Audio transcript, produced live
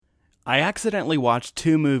I accidentally watched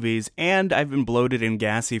 2 movies, and I've been bloated and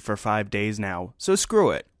gassy for 5 days now, so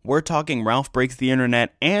screw it. We're talking Ralph Breaks the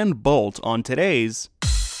Internet and Bolt on today's...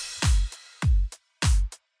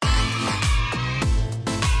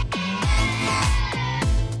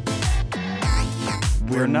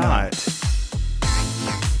 We're not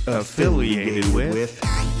affiliated with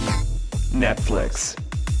Netflix.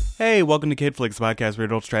 Hey, welcome to KidFlix, the podcast where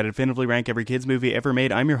adults try to definitively rank every kid's movie ever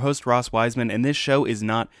made. I'm your host, Ross Wiseman, and this show is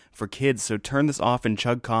not for kids, so turn this off and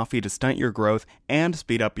chug coffee to stunt your growth and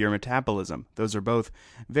speed up your metabolism. Those are both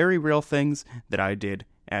very real things that I did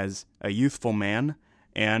as a youthful man,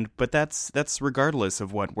 but that's regardless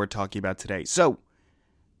of what we're talking about today. So,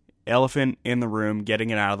 elephant in the room,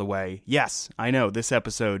 getting it out of the way. Yes, I know, this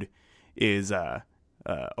episode is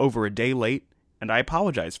over a day late, and I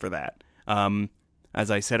apologize for that. As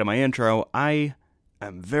I said in my intro, I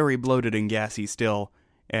am very bloated and gassy still,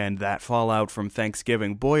 and that fallout from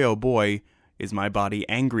Thanksgiving, boy oh boy, is my body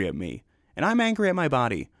angry at me. And I'm angry at my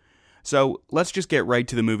body. So let's just get right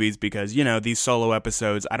to the movies because, you know, these solo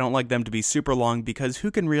episodes, I don't like them to be super long because who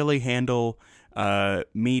can really handle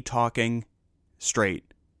me talking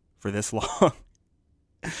straight for this long?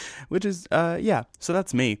 Which is, so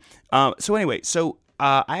that's me. So anyway,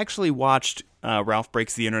 I actually watched Ralph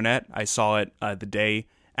Breaks the Internet. I saw it the day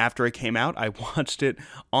after it came out. I watched it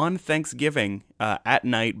on Thanksgiving at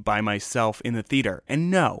night by myself in the theater.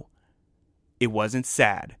 And no, it wasn't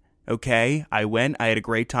sad, okay? I went, I had a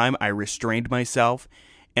great time, I restrained myself,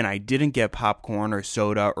 and I didn't get popcorn or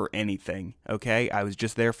soda or anything, okay? I was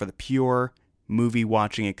just there for the pure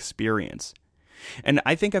movie-watching experience. And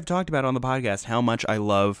I think I've talked about on the podcast how much I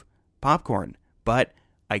love popcorn, but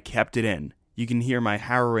I kept it in. You can hear my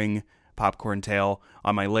harrowing popcorn tale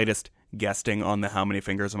on my latest guesting on the How Many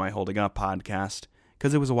Fingers Am I Holding Up podcast,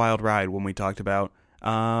 because it was a wild ride when we talked about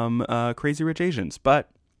Crazy Rich Asians,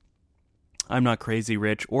 but I'm not crazy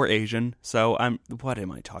rich or Asian, so what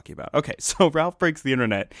am I talking about? Okay, so Ralph Breaks the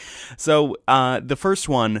Internet. So the first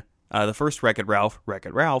one, the first Wreck-It Ralph,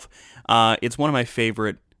 it's one of my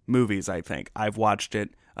favorite movies, I think. I've watched it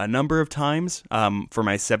a number of times. For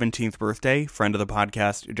my 17th birthday, friend of the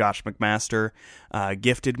podcast, Josh McMaster,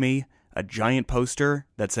 gifted me a giant poster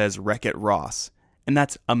that says Wreck-It Ross. And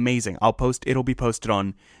that's amazing. It'll be posted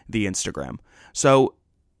on the Instagram. So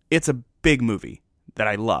it's a big movie that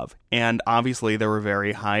I love. And obviously there were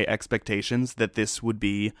very high expectations that this would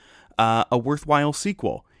be a worthwhile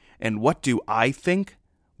sequel. And what do I think?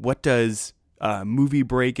 What does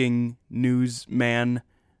movie-breaking newsman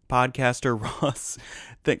podcaster Ross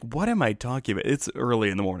think? What am I talking about? It's early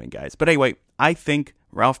in the morning, guys. But anyway, I think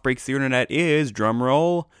Ralph Breaks the Internet is,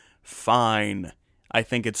 drumroll, fine. I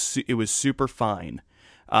think it was super fine.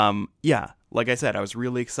 Like I said, I was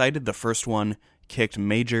really excited. The first one kicked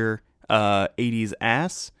major 80s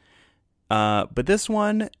ass. But this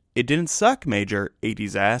one, it didn't suck major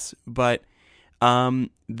 80s ass. But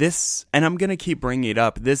this, and I'm going to keep bringing it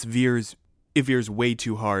up, it veers way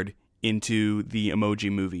too hard into the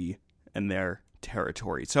Emoji Movie and their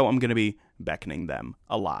territory. So I'm going to be beckoning them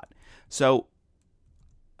a lot. So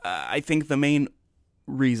I think the main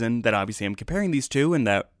reason that obviously I'm comparing these two and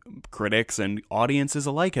that critics and audiences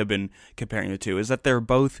alike have been comparing the two is that they're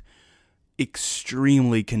both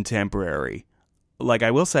extremely contemporary. Like,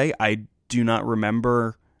 I will say, I do not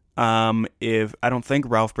remember I don't think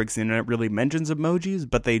Ralph Breaks the Internet really mentions emojis,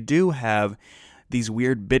 but they do have these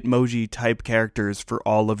weird Bitmoji type characters for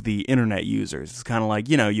all of the internet users. It's kind of like,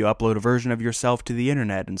 you know, you upload a version of yourself to the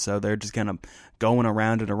internet, and so they're just kind of going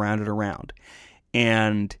around and around and around.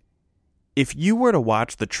 And if you were to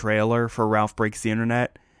watch the trailer for Ralph Breaks the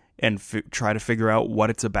Internet and try to figure out what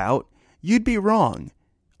it's about, you'd be wrong.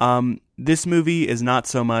 This movie is not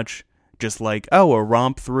so much just like, a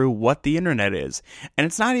romp through what the internet is. And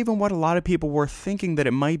it's not even what a lot of people were thinking that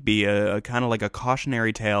it might be, a kind of like a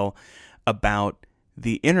cautionary tale about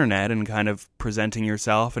the internet and kind of presenting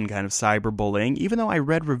yourself and kind of cyberbullying, even though I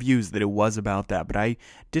read reviews that it was about that, but I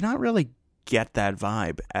did not really get that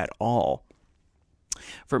vibe at all.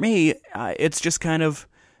 For me, it's just kind of,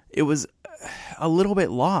 it was a little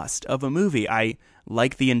bit lost of a movie. I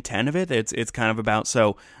like the intent of it. It's kind of about,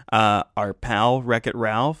 our pal Wreck-It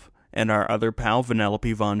Ralph and our other pal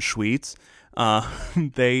Vanellope von Schweetz,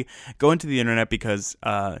 they go into the internet because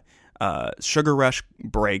Sugar Rush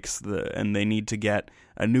breaks and they need to get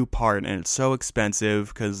a new part, and it's so expensive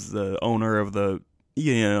because the owner of the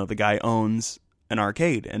guy owns an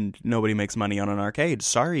arcade and nobody makes money on an arcade.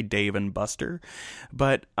 Sorry, Dave and Buster.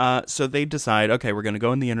 But so they decide, okay, we're going to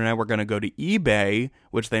go on the internet. We're going to go to eBay,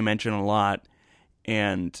 which they mention a lot,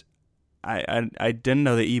 and I didn't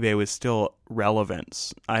know that eBay was still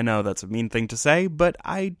relevant. I know that's a mean thing to say, but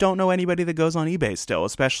I don't know anybody that goes on eBay still,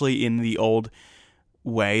 especially in the old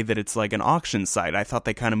way that it's like an auction site. I thought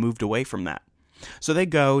they kind of moved away from that. So they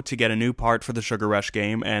go to get a new part for the Sugar Rush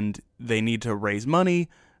game, and they need to raise money.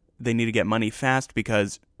 They need to get money fast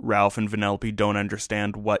because Ralph and Vanellope don't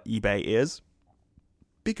understand what eBay is,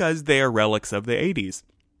 because they are relics of the 80s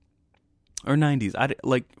or 90s.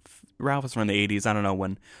 Ralph is from the 80s. I don't know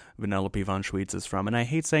when Vanellope von Schweetz is from, and I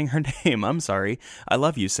hate saying her name. I'm sorry. I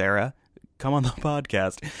love you, Sarah. Come on the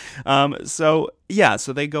podcast.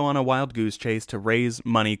 So they go on a wild goose chase to raise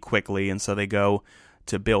money quickly, and so they go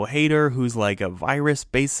to Bill Hader, who's like a virus,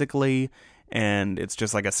 basically, and it's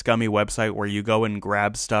just like a scummy website where you go and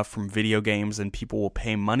grab stuff from video games, and people will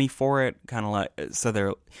pay money for it, kind of like, so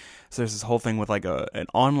there's this whole thing with like an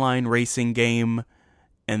online racing game,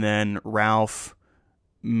 and then Ralph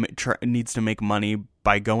needs to make money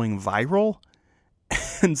by going viral,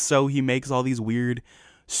 and so he makes all these weird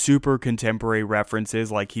super contemporary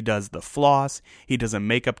references, like he does the floss, he does a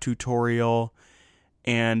makeup tutorial,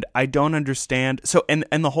 and I don't understand. So, and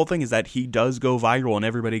the whole thing is that he does go viral and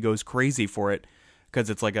everybody goes crazy for it because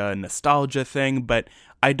it's like a nostalgia thing, but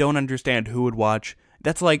I don't understand who would watch.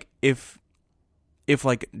 That's like if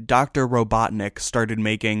like Dr. Robotnik started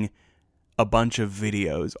making a bunch of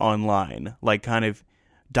videos online, like kind of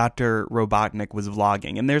Dr. Robotnik was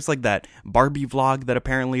vlogging, and there's like that Barbie vlog that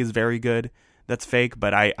apparently is very good. That's fake,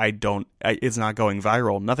 but it's not going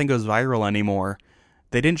viral. Nothing goes viral anymore.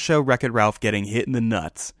 They didn't show Wreck-It Ralph getting hit in the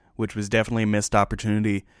nuts, which was definitely a missed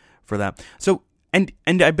opportunity for that. So, and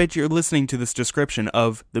I bet you're listening to this description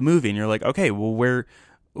of the movie, and you're like, okay, well,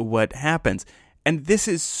 what happens? And this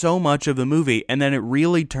is so much of the movie, and then it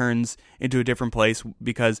really turns into a different place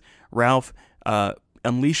because Ralph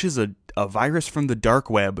unleashes a virus from the dark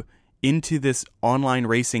web into this online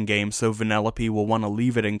racing game, so Vanellope will want to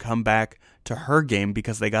leave it and come back to her game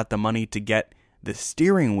because they got the money to get the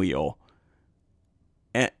steering wheel.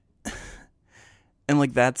 And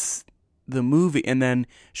like, that's the movie. And then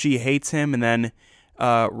she hates him, and then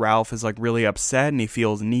Ralph is like really upset, and he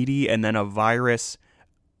feels needy, and then a virus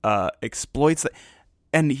exploits that,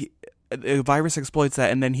 and a virus exploits that,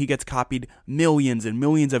 and then he gets copied millions and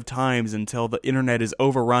millions of times until the internet is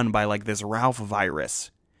overrun by like this Ralph virus.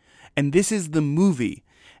 And this is the movie,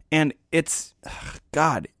 and it's,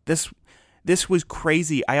 God, this was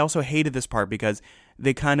crazy. I also hated this part because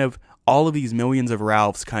they kind of, all of these millions of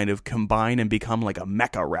Ralphs kind of combine and become like a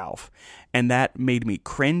Mecha Ralph. And that made me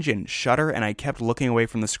cringe and shudder, and I kept looking away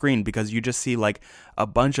from the screen because you just see like a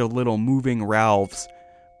bunch of little moving Ralphs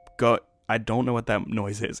go, I don't know what that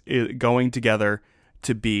noise is, going together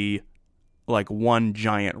to be like one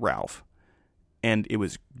giant Ralph. And it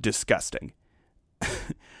was disgusting.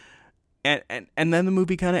 And then the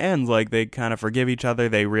movie kind of ends, like they kind of forgive each other.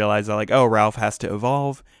 They realize that like, oh, Ralph has to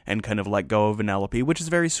evolve and kind of let go of Vanellope, which is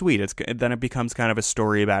very sweet. Then it becomes kind of a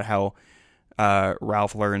story about how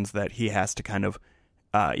Ralph learns that he has to kind of,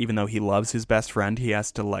 even though he loves his best friend, he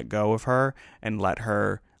has to let go of her and let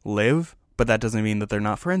her live. But that doesn't mean that they're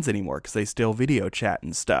not friends anymore because they still video chat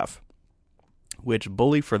and stuff, which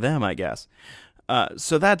bully for them, I guess.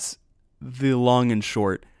 So that's the long and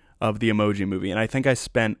short of the Emoji Movie, and I think I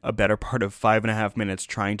spent a better part of 5.5 minutes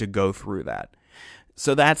trying to go through that.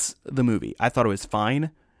 So that's the movie. I thought it was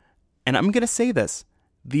fine, and I'm going to say this.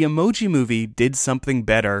 The Emoji Movie did something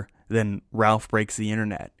better than Ralph Breaks the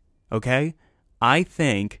Internet, okay? I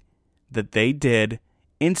think that they did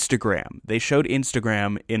Instagram. They showed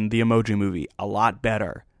Instagram in the Emoji Movie a lot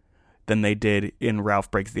better than they did in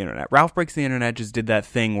Ralph Breaks the Internet. Ralph Breaks the Internet just did that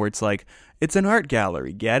thing where it's like, it's an art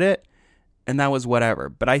gallery, get it? And that was whatever.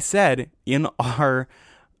 But I said in our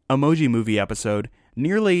Emoji Movie episode,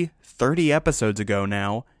 nearly 30 episodes ago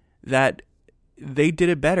now, that they did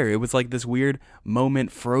it better. It was like this weird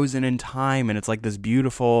moment frozen in time, and it's like this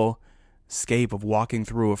beautiful scape of walking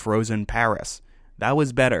through a frozen Paris. That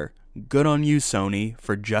was better. Good on you, Sony,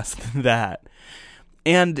 for just that.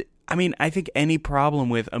 And, I mean, I think any problem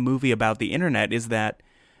with a movie about the internet is that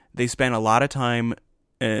they spent a lot of time,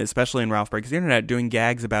 especially in Ralph Breaks the Internet, doing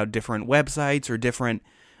gags about different websites or different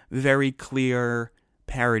very clear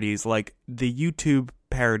parodies. Like the YouTube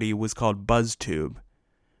parody was called BuzzTube,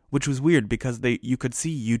 which was weird because you could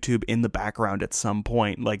see YouTube in the background at some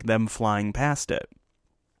point, like them flying past it.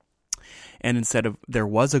 And instead of, there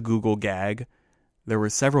was a Google gag, there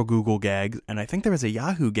were several Google gags, and I think there was a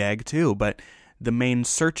Yahoo gag too, but the main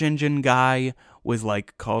search engine guy was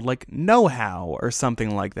like called like Know-How or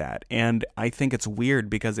something like that. And I think it's weird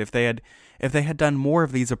because if they had done more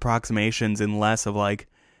of these approximations and less of like,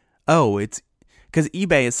 oh, it's because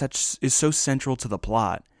eBay is so central to the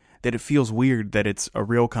plot that it feels weird that it's a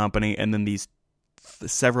real company and then these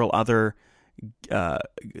several other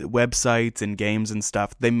websites and games and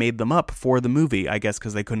stuff, they made them up for the movie, I guess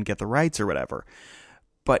because they couldn't get the rights or whatever.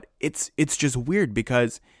 But it's just weird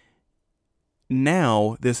because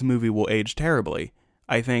now this movie will age terribly.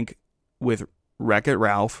 I think with Wreck-It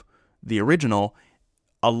Ralph, the original,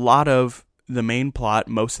 a lot of the main plot,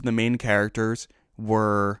 most of the main characters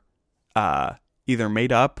were either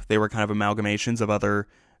made up, they were kind of amalgamations of other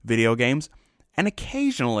video games, and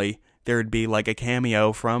occasionally there would be like a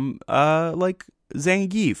cameo from like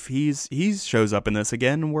Zangief. He shows up in this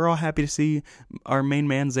again, and we're all happy to see our main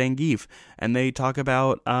man Zangief, and they talk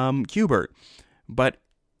about Q*bert, but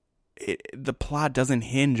the plot doesn't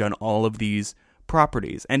hinge on all of these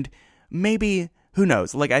properties. And maybe, who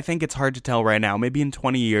knows, like I think it's hard to tell right now, maybe in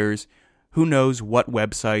 20 years, who knows what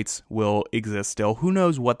websites will exist still, who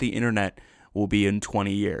knows what the internet will be in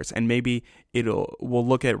 20 years, and maybe we'll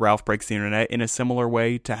look at Ralph Breaks the Internet in a similar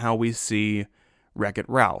way to how we see Wreck-It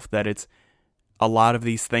Ralph, that it's a lot of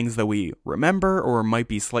these things that we remember or might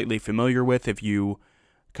be slightly familiar with if you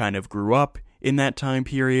kind of grew up in that time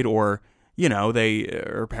period, or, you know, they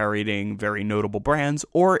are parodying very notable brands,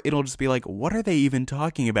 or it'll just be like, what are they even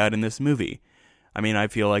talking about in this movie? I mean, I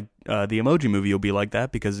feel like the Emoji Movie will be like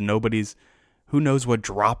that because who knows what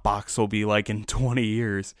Dropbox will be like in 20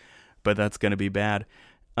 years, but that's going to be bad.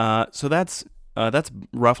 So that's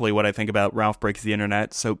roughly what I think about Ralph Breaks the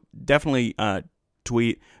Internet. So definitely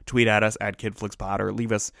tweet at us at KidFlixPod, or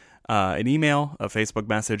leave us an email, a Facebook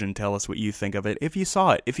message, and tell us what you think of it. If you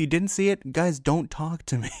saw it, if you didn't see it, guys, don't talk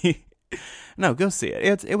to me. No, go see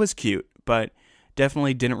it. It was cute, but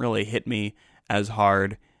definitely didn't really hit me as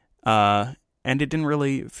hard, and it didn't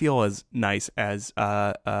really feel as nice as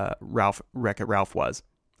Wreck-It Ralph was.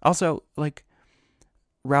 Also, like,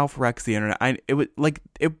 Ralph Wrecks the Internet.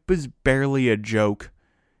 It was barely a joke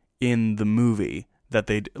in the movie that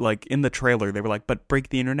they like in the trailer. They were like, "But break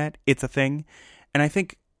the internet, it's a thing," and I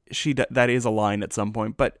think that is a line at some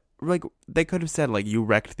point. But like they could have said like "you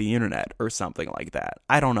wrecked the internet" or something like that.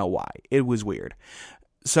 I don't know why. It was weird.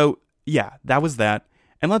 So yeah, that was that.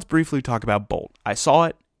 And let's briefly talk about Bolt. I saw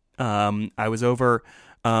it. I was over.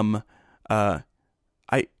 I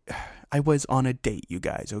was on a date, you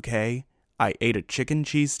guys. Okay. I ate a chicken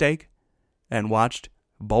cheesesteak and watched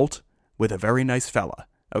Bolt with a very nice fella,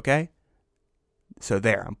 okay? So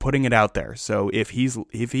there, I'm putting it out there. So if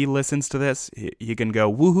he listens to this, he can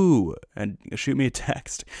go woohoo and shoot me a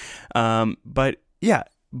text. But yeah,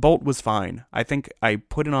 Bolt was fine. I think I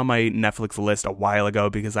put it on my Netflix list a while ago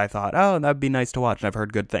because I thought, oh, that'd be nice to watch, and I've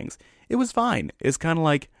heard good things. It was fine. It's kind of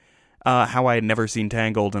like how I had never seen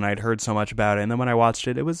Tangled, and I'd heard so much about it, and then when I watched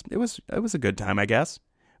it, it was a good time, I guess.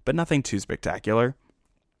 But nothing too spectacular.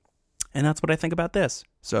 And that's what I think about this.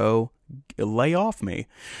 So, lay off me.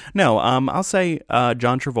 No, I'll say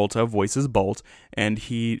John Travolta voices Bolt, and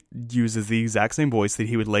he uses the exact same voice that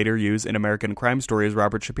he would later use in American Crime Story as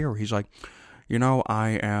Robert Shapiro. He's like, you know,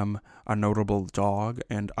 I am a notable dog,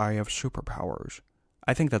 and I have superpowers.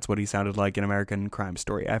 I think that's what he sounded like in American Crime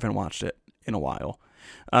Story. I haven't watched it in a while.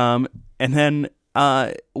 And then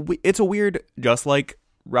it's a weird, just like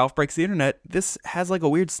Ralph Breaks the Internet, this has like a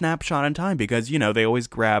weird snapshot in time because, you know, they always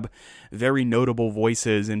grab very notable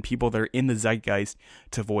voices and people that are in the zeitgeist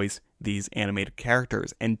to voice these animated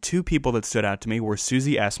characters. And two people that stood out to me were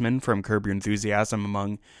Susie Essman from Curb Your Enthusiasm,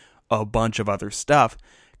 among a bunch of other stuff.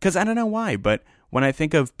 Because I don't know why, but when I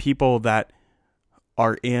think of people that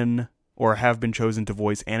are in or have been chosen to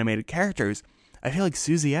voice animated characters, I feel like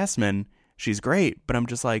Susie Essman, she's great, but I'm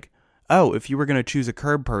just like, oh, if you were going to choose a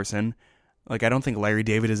Curb person, like, I don't think Larry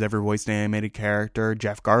David has ever voiced an animated character.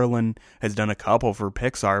 Jeff Garlin has done a couple for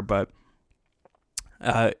Pixar, but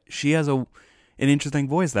she has an interesting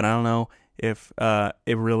voice that I don't know if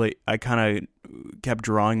it really... I kind of kept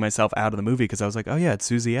drawing myself out of the movie because I was like, oh yeah, it's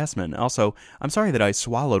Susie Essman. Also, I'm sorry that I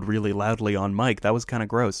swallowed really loudly on mic. That was kind of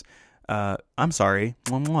gross. I'm sorry.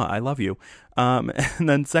 Mwah, mwah, I love you. And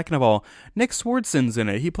then second of all, Nick Swardson's in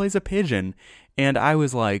it. He plays a pigeon. And I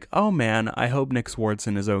was like, oh man, I hope Nick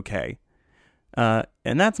Swardson is okay. And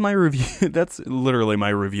that's my review. That's literally my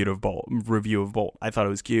review of Bolt. I thought it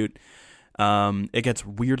was cute. It gets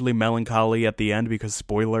weirdly melancholy at the end because,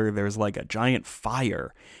 spoiler, there's like a giant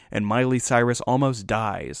fire and Miley Cyrus almost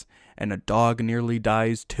dies and a dog nearly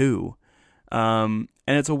dies too. And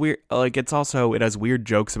it's a weird, like, it has weird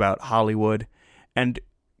jokes about Hollywood. And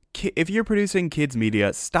if you're producing kids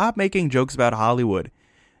media, stop making jokes about Hollywood.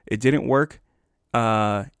 It didn't work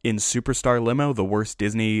in Superstar Limo, the worst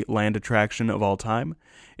Disneyland attraction of all time.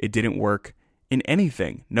 It didn't work in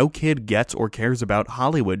anything. No kid gets or cares about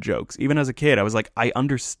Hollywood jokes. Even as a kid, I was like, I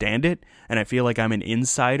understand it, and I feel like I'm an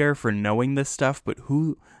insider for knowing this stuff, but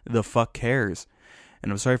who the fuck cares?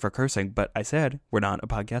 And I'm sorry for cursing, but I said we're not a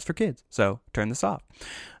podcast for kids, so turn this off.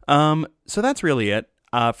 So that's really it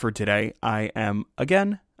for today. I am,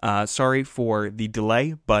 again, sorry for the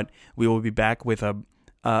delay, but we will be back with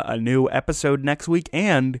a new episode next week,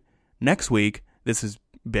 and next week, this is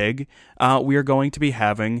big, we are going to be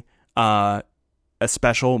having a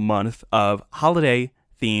special month of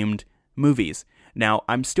holiday-themed movies. Now,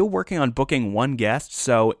 I'm still working on booking one guest,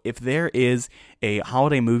 so if there is a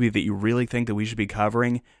holiday movie that you really think that we should be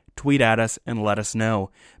covering, tweet at us and let us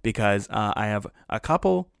know, because I have a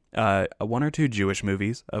couple, one or two Jewish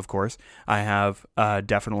movies, of course. I have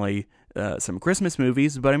definitely some Christmas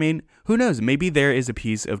movies, but I mean, who knows? Maybe there is a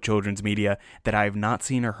piece of children's media that I have not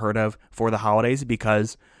seen or heard of for the holidays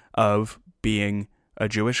because of being a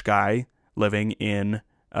Jewish guy living in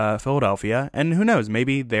Philadelphia, and who knows,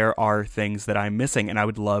 maybe there are things that I'm missing and I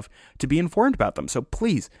would love to be informed about them. So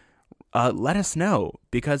please let us know,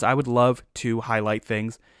 because I would love to highlight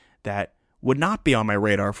things that would not be on my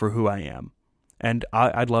radar for who I am, and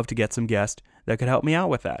I'd love to get some guests that could help me out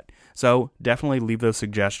with that. So definitely leave those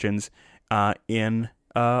suggestions in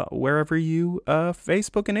wherever you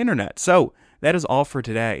Facebook and internet. So that is all for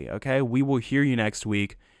today. Okay, we will hear you next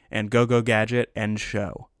week, and go gadget and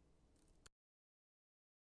show.